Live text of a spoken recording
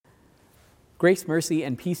Grace, mercy,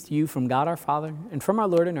 and peace to you from God our Father and from our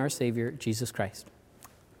Lord and our Savior, Jesus Christ.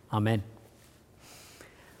 Amen.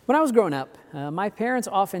 When I was growing up, my parents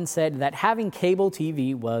often said that having cable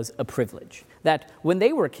TV was a privilege. That when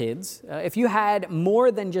they were kids, if you had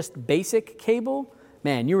more than just basic cable,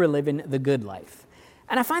 man, you were living the good life.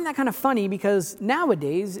 And I find that kind of funny because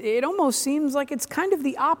nowadays it almost seems like it's kind of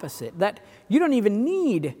the opposite, that you don't even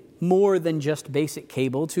need more than just basic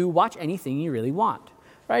cable to watch anything you really want.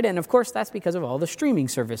 Right? And of course, that's because of all the streaming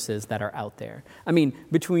services that are out there. I mean,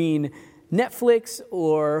 between Netflix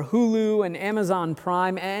or Hulu and Amazon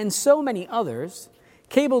Prime and so many others,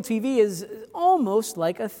 cable TV is almost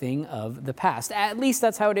like a thing of the past. At least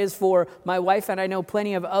that's how it is for my wife, and I know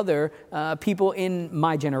plenty of other people in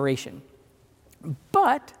my generation.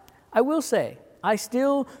 But I will say, I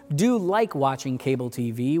still do like watching cable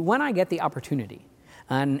TV when I get the opportunity.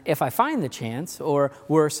 And if I find the chance, or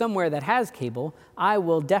we're somewhere that has cable, I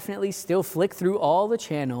will definitely still flick through all the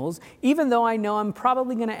channels, even though I know I'm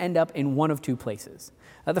probably going to end up in one of two places.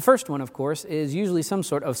 The first one, of course, is usually some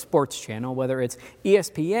sort of sports channel, whether it's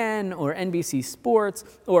ESPN or NBC Sports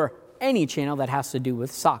or any channel that has to do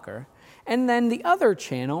with soccer. And then the other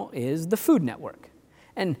channel is the Food Network.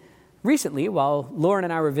 And recently, while Lauren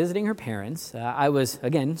and I were visiting her parents, I was,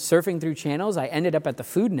 again, surfing through channels. I ended up at the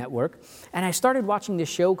Food Network, and I started watching this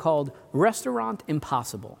show called Restaurant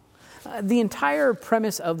Impossible. The entire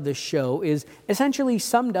premise of the show is essentially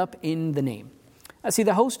summed up in the name. See,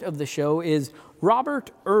 the host of the show is Robert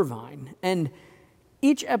Irvine, and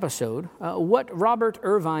each episode, what Robert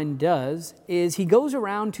Irvine does is he goes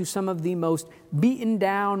around to some of the most beaten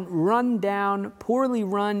down, run down, poorly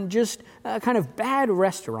run, just kind of bad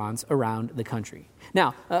restaurants around the country.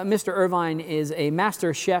 Now, Mr. Irvine is a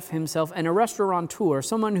master chef himself and a restaurateur,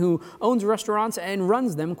 someone who owns restaurants and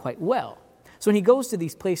runs them quite well. So when he goes to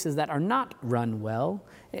these places that are not run well,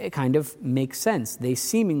 it kind of makes sense. They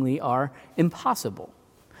seemingly are impossible.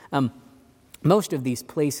 Most of these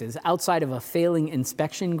places, outside of a failing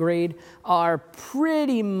inspection grade, are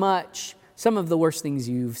pretty much some of the worst things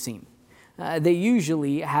you've seen. They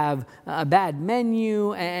usually have a bad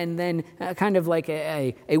menu and then kind of like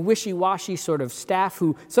a wishy-washy sort of staff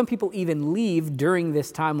who some people even leave during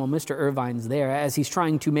this time while Mr. Irvine's there as he's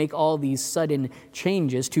trying to make all these sudden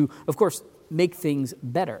changes to, of course, make things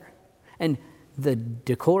better. And the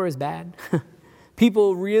decor is bad.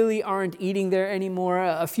 People really aren't eating there anymore.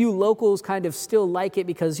 A few locals kind of still like it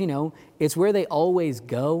because, it's where they always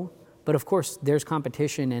go. But of course, there's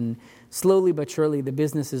competition, and slowly but surely, the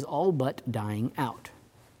business is all but dying out.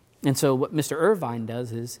 And so what Mr. Irvine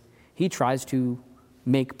does is he tries to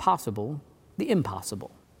make possible the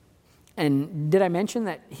impossible. And did I mention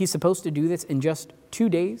that he's supposed to do this in just 2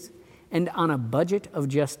 days and on a budget of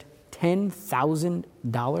just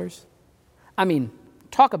 $10,000? I mean,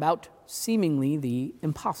 talk about seemingly the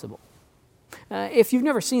impossible. If you've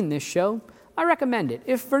never seen this show, I recommend it.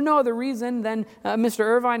 If for no other reason, then Mr.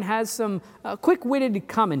 Irvine has some quick-witted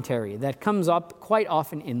commentary that comes up quite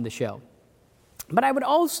often in the show. But I would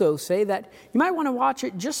also say that you might want to watch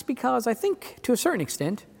it just because I think, to a certain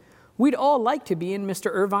extent, we'd all like to be in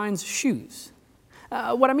Mr. Irvine's shoes.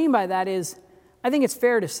 What I mean by that is, I think it's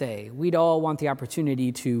fair to say we'd all want the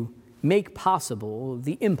opportunity to make possible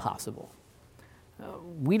the impossible.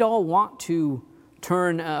 We'd all want to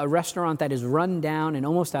turn a restaurant that is run down and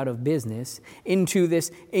almost out of business into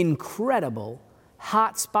this incredible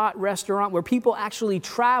hotspot restaurant where people actually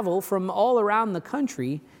travel from all around the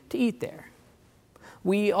country to eat there.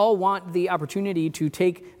 We all want the opportunity to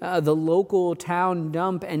take the local town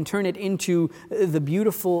dump and turn it into the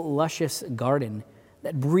beautiful, luscious garden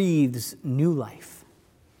that breathes new life.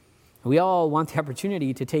 We all want the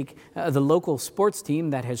opportunity to take the local sports team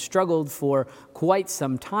that has struggled for quite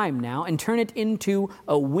some time now and turn it into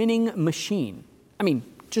a winning machine. I mean,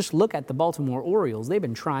 just look at the Baltimore Orioles. They've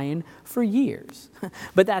been trying for years.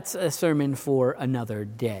 But that's a sermon for another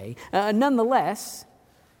day. Nonetheless,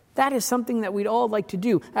 that is something that we'd all like to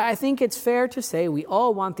do. I think it's fair to say we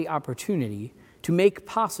all want the opportunity to make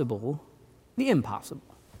possible the impossible.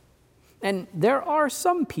 And there are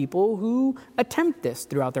some people who attempt this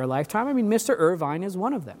throughout their lifetime. I mean, Mr. Irvine is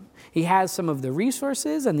one of them. He has some of the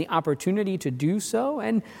resources and the opportunity to do so.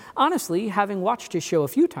 And honestly, having watched his show a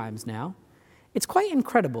few times now, it's quite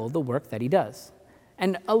incredible the work that he does.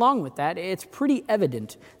 And along with that, it's pretty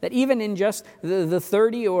evident that even in just the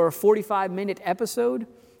 30 or 45-minute episode,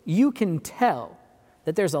 you can tell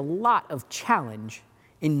that there's a lot of challenge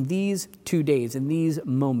in these 2 days, in these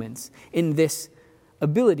moments, in this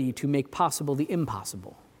ability to make possible the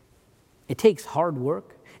impossible. It takes hard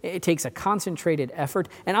work. It takes a concentrated effort.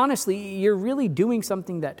 And honestly, you're really doing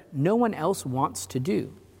something that no one else wants to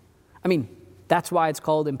do. I mean, That's why it's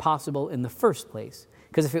called impossible in the first place.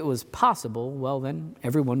 Because if it was possible, well, then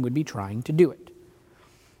everyone would be trying to do it.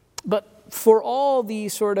 But for all the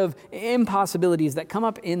sort of impossibilities that come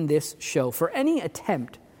up in this show, for any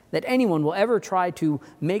attempt that anyone will ever try to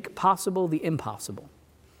make possible the impossible,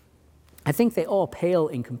 I think they all pale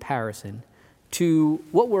in comparison to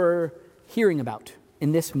what we're hearing about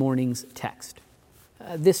in this morning's text.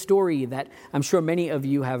 This story that I'm sure many of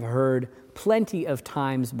you have heard plenty of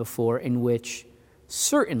times before, in which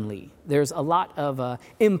certainly there's a lot of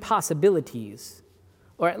impossibilities,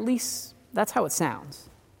 or at least that's how it sounds.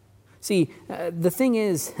 See, the thing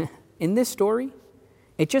is, in this story,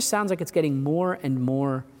 it just sounds like it's getting more and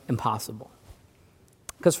more impossible.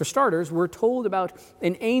 Because for starters, we're told about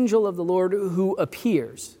an angel of the Lord who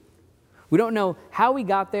appears. We don't know how he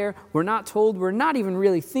got there. We're not told. We're not even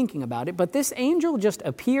really thinking about it. But this angel just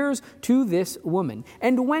appears to this woman.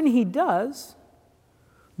 And when he does,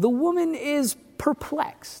 the woman is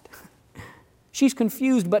perplexed. She's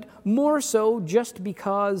confused, but more so just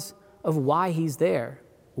because of why he's there.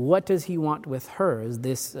 What does he want with her? Is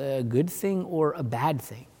this a good thing or a bad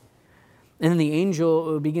thing? And then the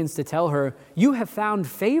angel begins to tell her, you have found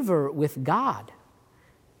favor with God,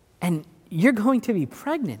 and you're going to be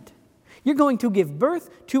pregnant. You're going to give birth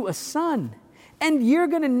to a son, and you're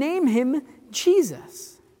going to name him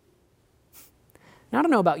Jesus. Now, I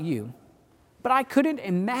don't know about you, but I couldn't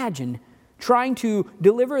imagine trying to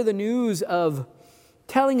deliver the news of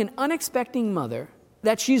telling an unexpected mother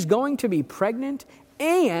that she's going to be pregnant,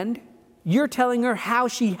 and you're telling her how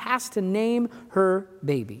she has to name her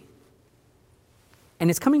baby. And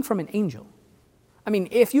it's coming from an angel. I mean,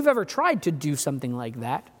 if you've ever tried to do something like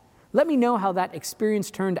that, let me know how that experience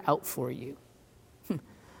turned out for you.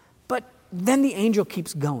 But then the angel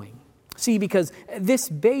keeps going. See, because this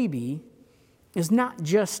baby is not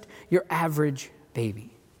just your average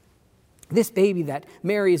baby. This baby that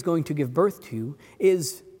Mary is going to give birth to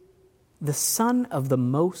is the Son of the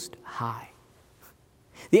Most High.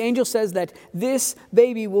 The angel says that this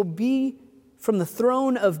baby will be from the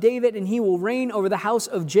throne of David, and he will reign over the house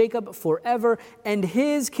of Jacob forever, and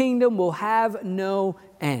his kingdom will have no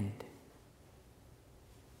end.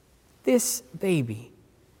 This baby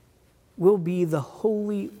will be the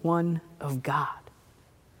Holy One of God.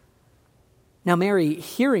 Now, Mary,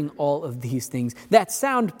 hearing all of these things that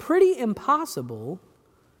sound pretty impossible,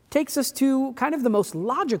 takes us to kind of the most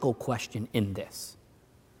logical question in this.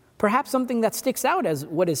 Perhaps something that sticks out as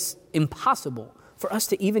what is impossible for us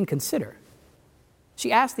to even consider.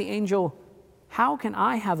 She asked the angel, how can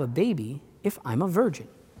I have a baby if I'm a virgin?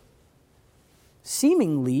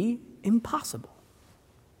 Seemingly impossible.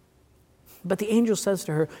 But the angel says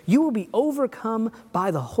to her, you will be overcome by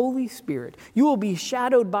the Holy Spirit. You will be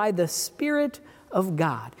shadowed by the Spirit of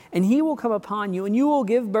God, and he will come upon you, and you will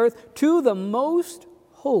give birth to the Most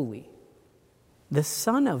Holy, the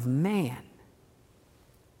Son of Man,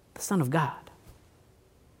 the Son of God.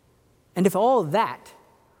 And if all that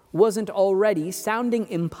wasn't already sounding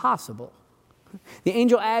impossible, the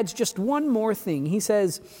angel adds just one more thing. He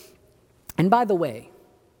says, and by the way,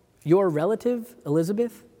 your relative,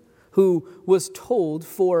 Elizabeth, who was told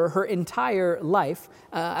for her entire life,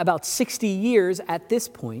 about 60 years at this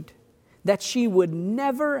point, that she would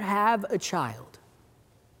never have a child.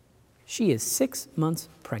 She is 6 months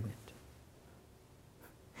pregnant.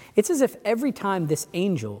 It's as if every time this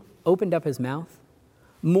angel opened up his mouth,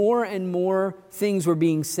 more and more things were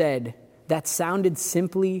being said that sounded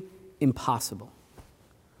simply impossible.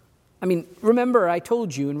 I mean, remember I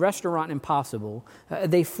told you in Restaurant Impossible,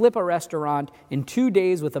 they flip a restaurant in 2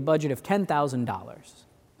 days with a budget of $10,000.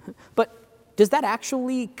 But does that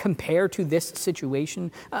actually compare to this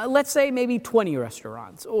situation? Let's say maybe 20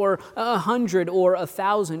 restaurants, or 100, or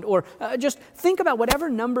 1,000, or just think about whatever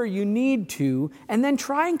number you need to, and then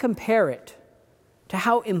try and compare it to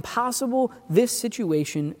how impossible this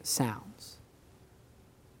situation sounds.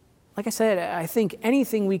 Like I said, I think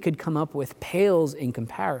anything we could come up with pales in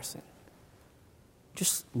comparison.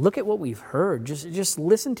 Just look at what we've heard. Just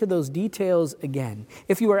listen to those details again.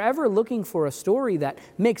 If you are ever looking for a story that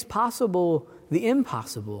makes possible the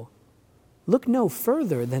impossible, look no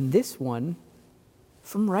further than this one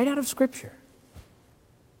from right out of Scripture.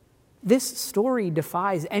 This story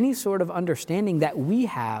defies any sort of understanding that we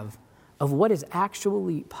have of what is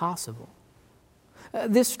actually possible.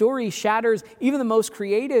 This story shatters even the most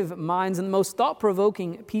creative minds and the most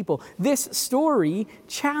thought-provoking people. This story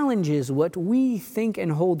challenges what we think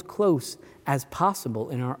and hold close as possible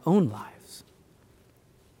in our own lives.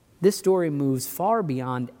 This story moves far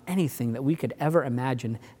beyond anything that we could ever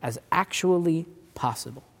imagine as actually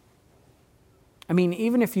possible. I mean,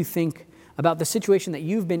 even if you think about the situation that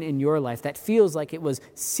you've been in your life that feels like it was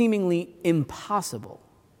seemingly impossible,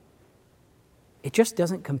 it just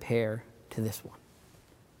doesn't compare to this one.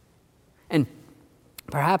 And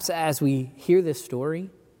perhaps as we hear this story,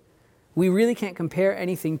 we really can't compare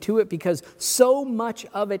anything to it because so much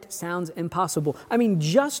of it sounds impossible. I mean,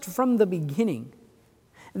 just from the beginning,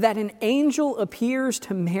 that an angel appears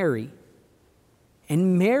to Mary,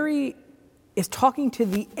 and Mary is talking to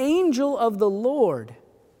the angel of the Lord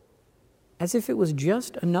as if it was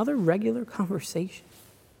just another regular conversation.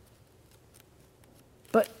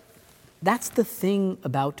 But that's the thing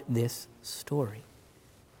about this story.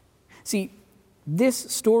 See, this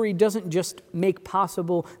story doesn't just make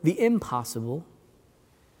possible the impossible,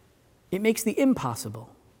 it makes the impossible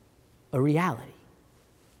a reality.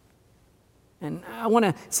 And I want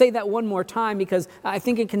to say that one more time because I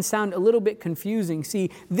think it can sound a little bit confusing. See,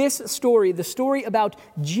 this story, the story about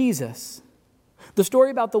Jesus, the story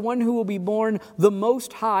about the one who will be born the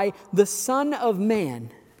Most High, the Son of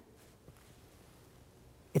Man,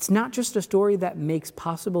 it's not just a story that makes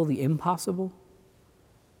possible the impossible.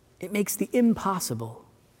 It makes the impossible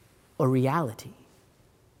a reality.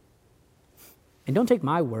 And don't take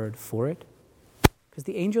my word for it, because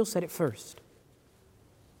the angel said it first.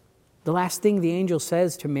 The last thing the angel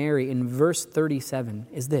says to Mary in verse 37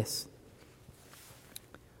 is this: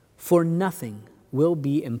 "For nothing will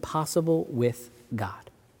be impossible with God."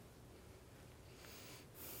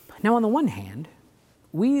 Now, on the one hand,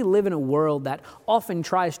 we live in a world that often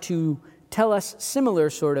tries to tell us similar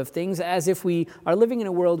sort of things as if we are living in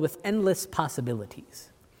a world with endless possibilities.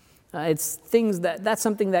 It's things that's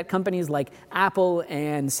something that companies like Apple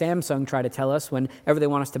and Samsung try to tell us whenever they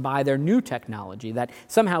want us to buy their new technology, that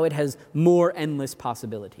somehow it has more endless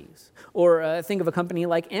possibilities. Or think of a company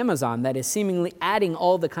like Amazon that is seemingly adding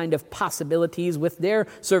all the kind of possibilities with their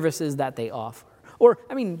services that they offer. Or,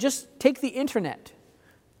 just take the internet.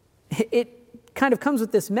 It kind of comes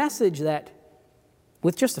with this message that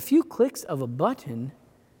with just a few clicks of a button,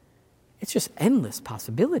 it's just endless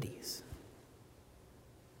possibilities.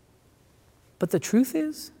 But the truth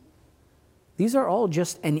is, these are all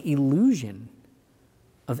just an illusion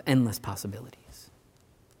of endless possibilities.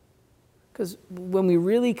 Because when we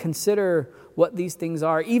really consider what these things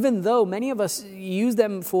are, even though many of us use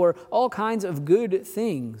them for all kinds of good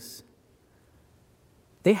things,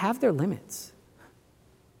 they have their limits.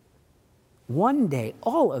 One day,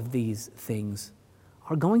 all of these things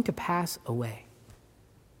are going to pass away.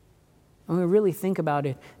 When we really think about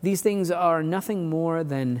it, these things are nothing more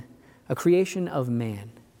than a creation of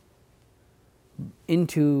man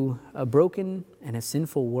into a broken and a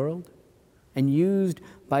sinful world and used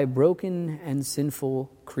by broken and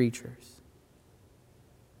sinful creatures.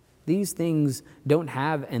 These things don't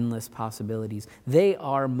have endless possibilities. They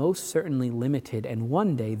are most certainly limited, and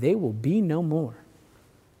one day they will be no more.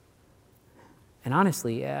 And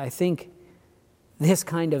honestly, I think this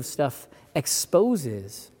kind of stuff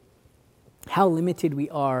exposes how limited we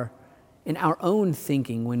are in our own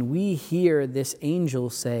thinking when we hear this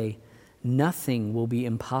angel say, "Nothing will be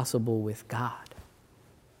impossible with God."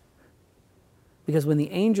 Because when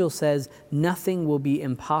the angel says, "Nothing will be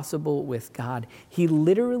impossible with God," he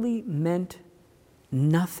literally meant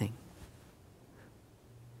nothing.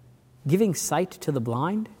 Giving sight to the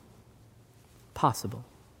blind? Possible.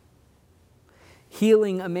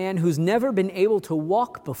 Healing a man who's never been able to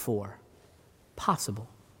walk before? Possible.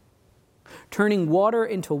 Turning water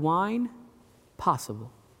into wine?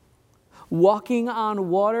 Possible. Walking on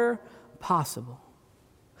water? Possible.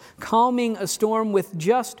 Calming a storm with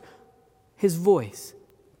just his voice?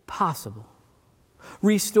 Possible.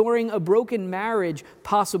 Restoring a broken marriage?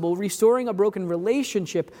 Possible. Restoring a broken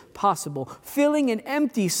relationship? Possible. Filling an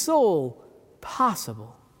empty soul?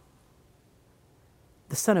 Possible.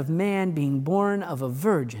 The Son of Man being born of a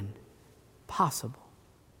virgin? Possible.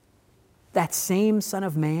 That same Son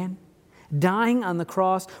of Man dying on the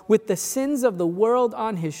cross with the sins of the world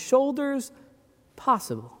on his shoulders?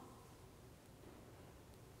 Possible.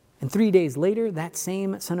 And 3 days later, that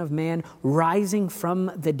same Son of Man rising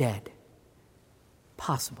from the dead?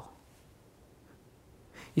 Possible.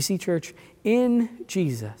 You see, church, in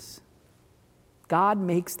Jesus, God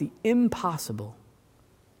makes the impossible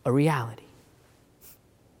a reality.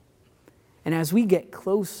 And as we get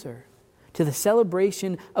closer to the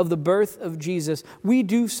celebration of the birth of Jesus, we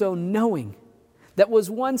do so knowing that what was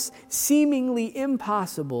once seemingly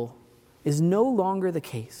impossible is no longer the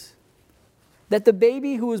case. That the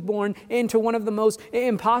baby who was born into one of the most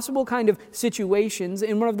impossible kind of situations,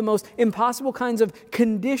 in one of the most impossible kinds of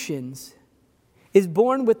conditions, is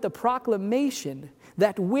born with the proclamation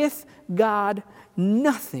that with God,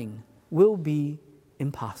 nothing will be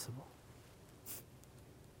impossible.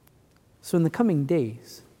 So in the coming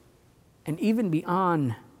days, and even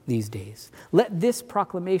beyond these days, let this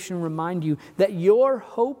proclamation remind you that your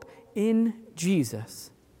hope in Jesus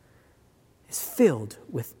is filled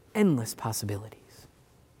with endless possibilities.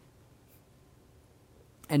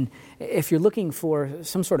 And if you're looking for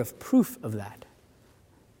some sort of proof of that,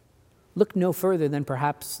 look no further than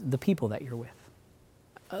perhaps the people that you're with.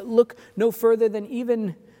 Look no further than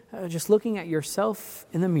even just looking at yourself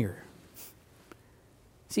in the mirror.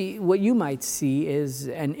 See, what you might see is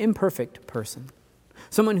an imperfect person,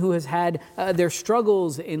 someone who has had their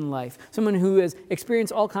struggles in life, someone who has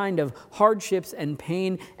experienced all kind of hardships and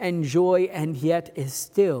pain and joy, and yet is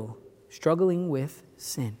still struggling with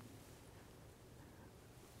sin.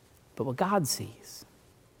 But what God sees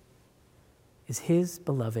is his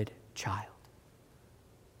beloved child.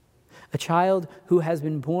 A child who has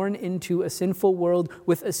been born into a sinful world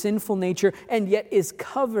with a sinful nature and yet is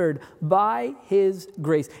covered by his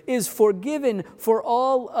grace, is forgiven for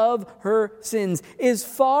all of her sins, is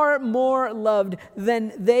far more loved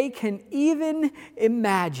than they can even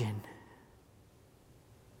imagine.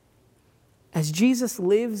 As Jesus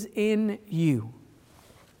lives in you,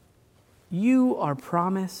 you are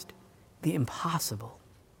promised the impossible,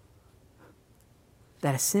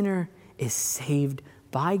 that a sinner is saved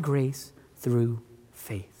by grace through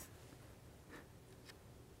faith.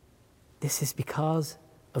 This is because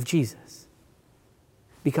of Jesus.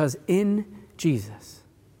 Because in Jesus,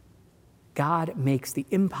 God makes the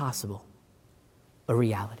impossible a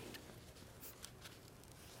reality.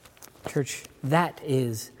 Church, that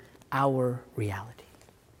is our reality.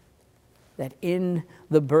 That in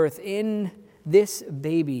the birth, in this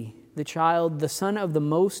baby, the child, the Son of the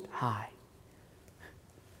Most High,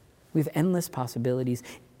 with endless possibilities,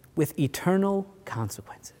 with eternal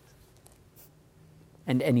consequences,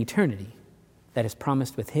 and an eternity that is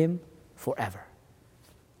promised with him forever.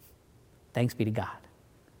 Thanks be to God.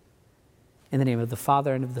 In the name of the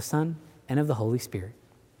Father, and of the Son, and of the Holy Spirit.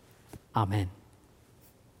 Amen.